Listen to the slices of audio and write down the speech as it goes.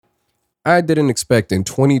I didn't expect in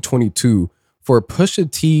 2022 for Pusha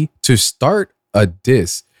T to start a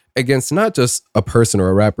diss against not just a person or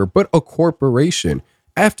a rapper, but a corporation.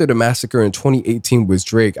 After the massacre in 2018 with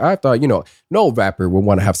Drake, I thought, no rapper would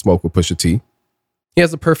want to have smoke with Pusha T. He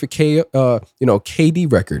has a perfect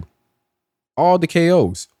KD record. All the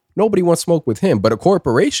KOs. Nobody wants smoke with him, but a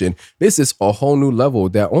corporation, this is a whole new level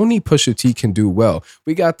that only Pusha T can do well.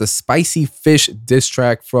 We got the Spicy Fish diss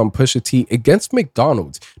track from Pusha T against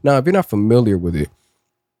McDonald's. Now, if you're not familiar with it,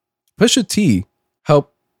 Pusha T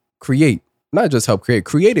helped create, not just help create,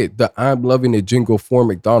 created the I'm Loving It jingle for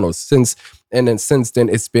McDonald's. Since then,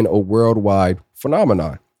 it's been a worldwide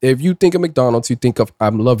phenomenon. If you think of McDonald's, you think of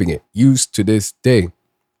I'm Loving It, used to this day.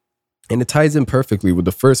 And it ties in perfectly with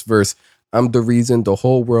the first verse. I'm the reason the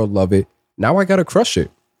whole world love it. Now I gotta crush it.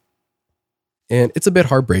 And it's a bit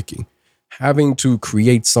heartbreaking having to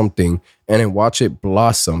create something and then watch it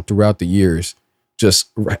blossom throughout the years,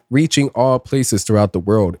 just reaching all places throughout the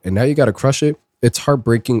world. And now you gotta crush it. It's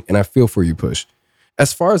heartbreaking, and I feel for you, Push.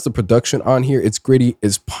 As far as the production on here, it's gritty,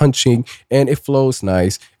 it's punching, and it flows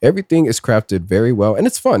nice. Everything is crafted very well, and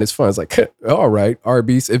it's fun. It's fun. It's like, all right,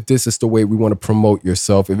 Arby's, if this is the way we want to promote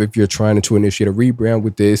yourself, if you're trying to initiate a rebrand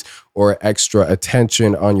with this or extra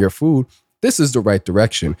attention on your food, this is the right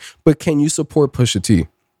direction. But can you support Pusha T?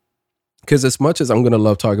 Because as much as I'm going to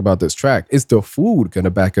love talking about this track, is the food going to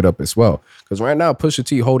back it up as well? Because right now, Pusha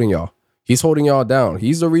T holding y'all. He's holding y'all down.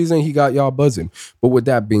 He's the reason he got y'all buzzing. But with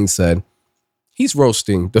that being said, he's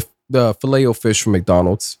roasting the Filet-O-Fish from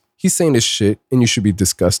McDonald's. He's saying this shit and you should be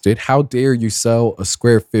disgusted. How dare you sell a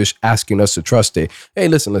square fish asking us to trust it? Hey,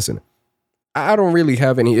 listen. I don't really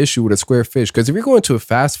have any issue with a square fish because if you're going to a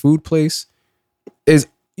fast food place,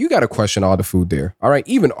 you got to question all the food there. All right,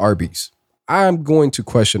 even Arby's. I'm going to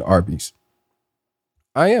question Arby's.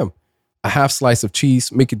 I am. A half slice of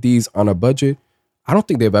cheese, Mickey D's on a budget. I don't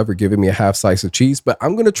think they've ever given me a half slice of cheese, but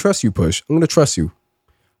I'm going to trust you, Push. I'm going to trust you.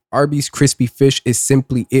 Arby's crispy fish is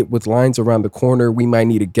simply it with lines around the corner. We might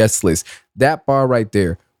need a guest list. That bar right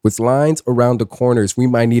there with lines around the corners. We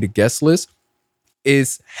might need a guest list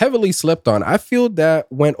is heavily slept on. I feel that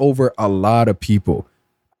went over a lot of people.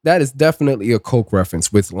 That is definitely a Coke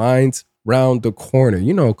reference with lines round the corner.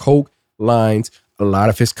 You know, Coke lines, a lot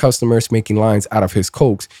of his customers making lines out of his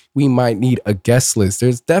Cokes. We might need a guest list.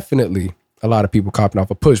 There's definitely a lot of people copying off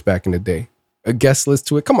a Push back in the day. A guest list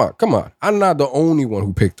to it. Come on. I'm not the only one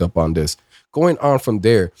who picked up on this. Going on from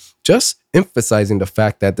there, just emphasizing the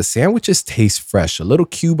fact that the sandwiches taste fresh. A little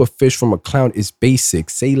cube of fish from a clown is basic.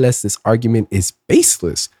 Say less, this argument is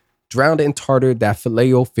baseless. Drowned in tartar, that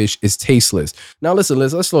Filet-O-Fish is tasteless. Now listen,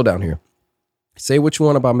 let's slow down here. Say what you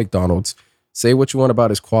want about McDonald's. Say what you want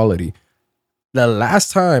about its quality. The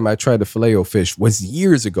last time I tried the Filet-O-Fish was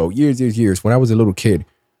years ago, years, when I was a little kid.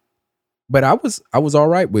 But I was all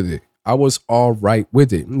right with it. I was all right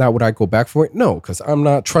with it. Now, would I go back for it? No, because I'm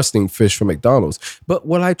not trusting fish from McDonald's. But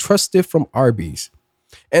will I trust it from Arby's?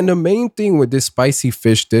 And the main thing with this Spicy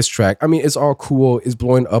Fish diss track, I mean, it's all cool. It's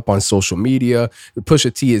blowing up on social media. The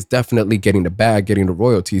Pusha T is definitely getting the bag, getting the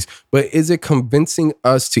royalties. But is it convincing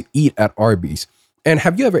us to eat at Arby's? And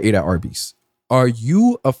have you ever ate at Arby's? Are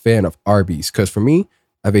you a fan of Arby's? Because for me,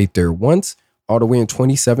 I've ate there once. All the way in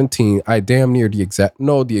 2017, I damn near the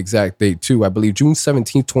exact date too. I believe June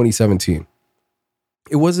 17th, 2017.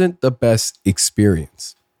 It wasn't the best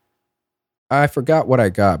experience. I forgot what I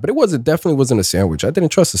got, but definitely wasn't a sandwich. I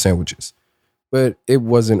didn't trust the sandwiches, but it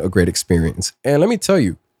wasn't a great experience. And let me tell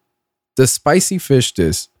you, the Spicy Fish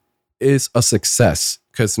dish is a success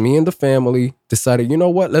because me and the family decided, you know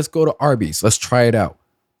what? Let's go to Arby's. Let's try it out.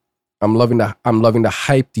 I'm loving the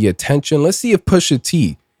hype, the attention. Let's see if Pusha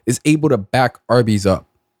T is able to back Arby's up.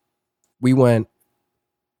 We went,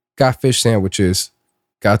 got fish sandwiches,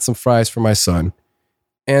 got some fries for my son,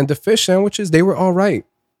 and the fish sandwiches, they were all right.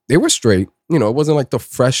 They were straight. You know, it wasn't like the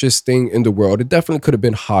freshest thing in the world. It definitely could have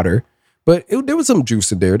been hotter, but there was some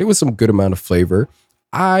juice in there. There was some good amount of flavor.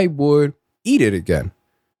 I would eat it again.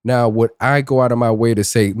 Now, would I go out of my way to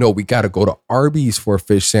say, no, we got to go to Arby's for a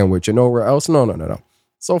fish sandwich and nowhere else? No.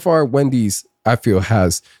 So far, Wendy's, I feel,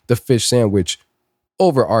 has the fish sandwich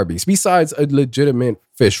over Arby's, besides a legitimate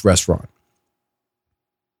fish restaurant.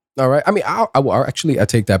 All right. I mean, I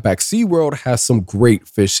take that back. SeaWorld has some great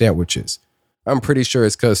fish sandwiches. I'm pretty sure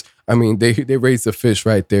it's because, I mean, they raised the fish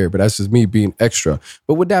right there, but that's just me being extra.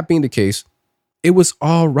 But with that being the case, it was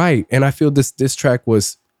all right. And I feel this track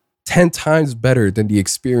was 10 times better than the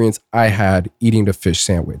experience I had eating the fish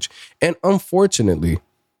sandwich. And unfortunately,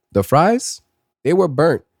 the fries, they were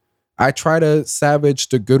burnt. I tried to salvage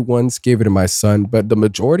the good ones, gave it to my son, but the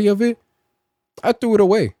majority of it, I threw it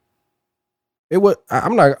away.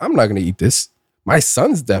 I'm not gonna eat this. My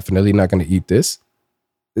son's definitely not going to eat this.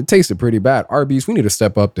 It tasted pretty bad. Arby's, we need to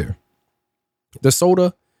step up there. The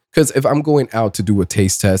soda, because if I'm going out to do a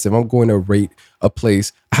taste test, if I'm going to rate a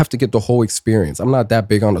place, I have to get the whole experience. I'm not that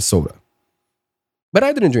big on the soda. But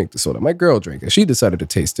I didn't drink the soda. My girl drank it. She decided to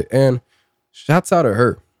taste it. And shouts out to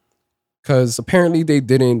her. Because apparently they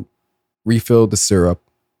didn't refill the syrup.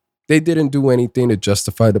 They didn't do anything to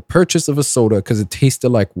justify the purchase of a soda because it tasted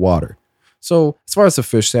like water. So as far as the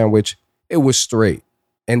fish sandwich, it was straight.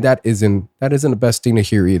 And that isn't the best thing to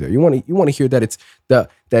hear either. You want to hear that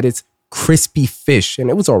it's crispy fish, and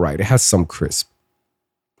it was all right. It has some crisp.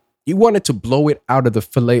 You wanted to blow it out of the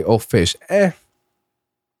Filet-O-Fish.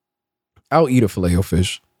 I'll eat a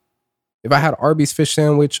Filet-O-Fish. If I had Arby's fish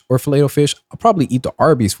sandwich or Filet-O-Fish, I'll probably eat the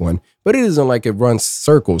Arby's one, but it isn't like it runs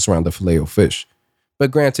circles around the Filet-O-Fish.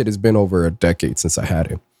 But granted, it's been over a decade since I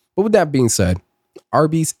had it. But with that being said,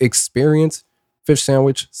 Arby's experience, fish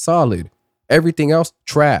sandwich, solid. Everything else,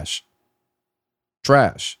 trash.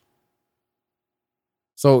 Trash.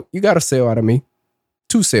 So you got a sale out of me.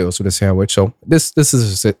 2 sales for the sandwich. So this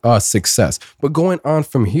is a success. But going on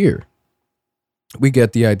from here, we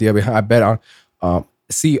get the idea behind. I bet on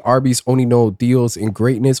see Arby's only know deals in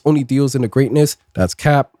greatness. Only deals in the greatness. That's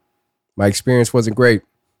cap. My experience wasn't great.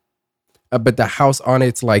 But the house on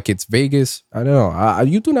it's like it's Vegas. I don't know.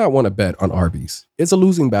 You do not want to bet on Arby's. It's a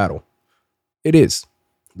losing battle. It is.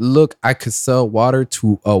 Look, I could sell water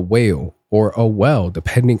to a whale or a well,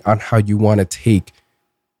 depending on how you want to take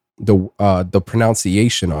the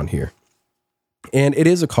pronunciation on here. And it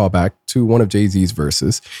is a callback to one of Jay-Z's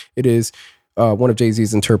verses. It is one of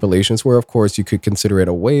Jay-Z's interpolations where, of course, you could consider it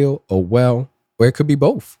a whale, a well, or it could be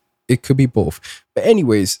both. It could be both. But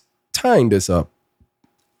anyways, tying this up,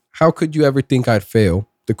 how could you ever think I'd fail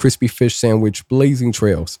the crispy fish sandwich blazing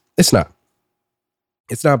trails? It's not.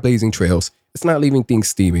 It's not blazing trails. It's not leaving things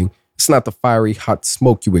steaming. It's not the fiery hot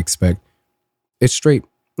smoke you expect. It's straight.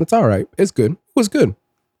 It's all right. It's good. It was good.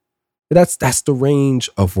 But that's the range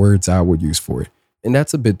of words I would use for it. And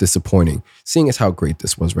that's a bit disappointing, seeing as how great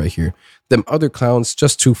this was right here. Them other clowns,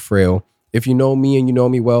 just too frail. If you know me and you know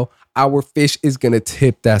me well, our fish is going to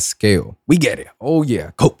tip that scale. We get it. Oh,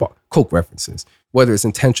 yeah. Coke references. Whether it's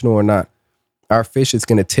intentional or not, our fish is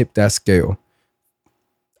going to tip that scale.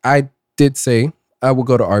 I did say I would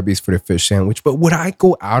go to Arby's for the fish sandwich, but would I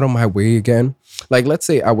go out of my way again? Like, let's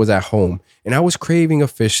say I was at home and I was craving a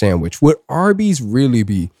fish sandwich. Would Arby's really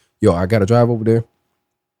be, yo, I got to drive over there?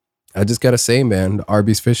 I just got to say, man, the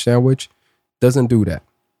Arby's fish sandwich doesn't do that.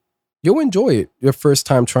 You'll enjoy it your first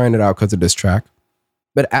time trying it out because of this track.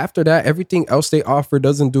 But after that, everything else they offer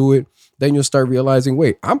doesn't do it. Then you'll start realizing,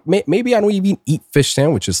 wait, maybe I don't even eat fish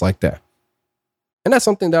sandwiches like that. And that's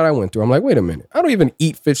something that I went through. I'm like, wait a minute. I don't even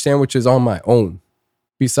eat fish sandwiches on my own.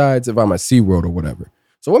 Besides if I'm at SeaWorld or whatever.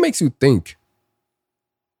 So what makes you think?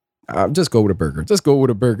 Just go with a burger. Just go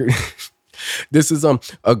with a burger. This is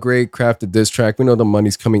a great crafted diss track. We know the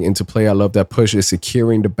money's coming into play. I love that Push is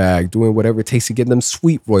securing the bag, doing whatever it takes to get them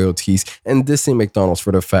sweet royalties, and dissing McDonald's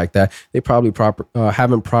for the fact that they probably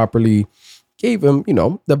haven't properly gave him,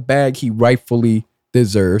 the bag he rightfully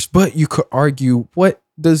deserves. But you could argue, what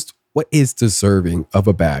is deserving of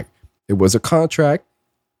a bag? It was a contract.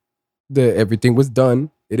 Everything was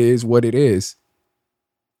done. It is what it is.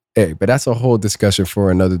 Hey, but that's a whole discussion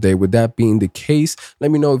for another day. With that being the case,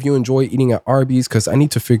 let me know if you enjoy eating at Arby's, because I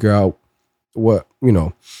need to figure out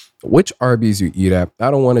which Arby's you eat at.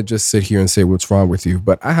 I don't want to just sit here and say what's wrong with you,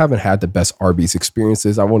 but I haven't had the best Arby's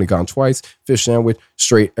experiences. I've only gone twice. Fish sandwich,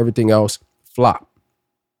 straight. Everything else, flop.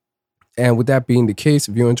 And with that being the case,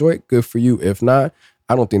 if you enjoy it, good for you. If not,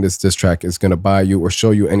 I don't think this diss track is going to buy you or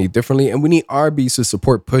show you any differently. And we need Arby's to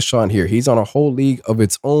support Push on here. He's on a whole league of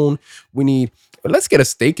its own. Let's get a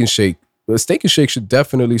Steak and Shake. The Steak and Shake should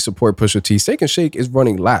definitely support Pusha T. Steak and Shake is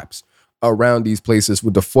running laps around these places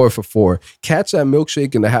with the 4 for 4. Catch that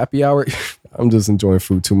milkshake in the happy hour. I'm just enjoying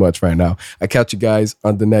food too much right now. I catch you guys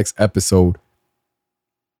on the next episode.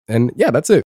 And yeah, that's it.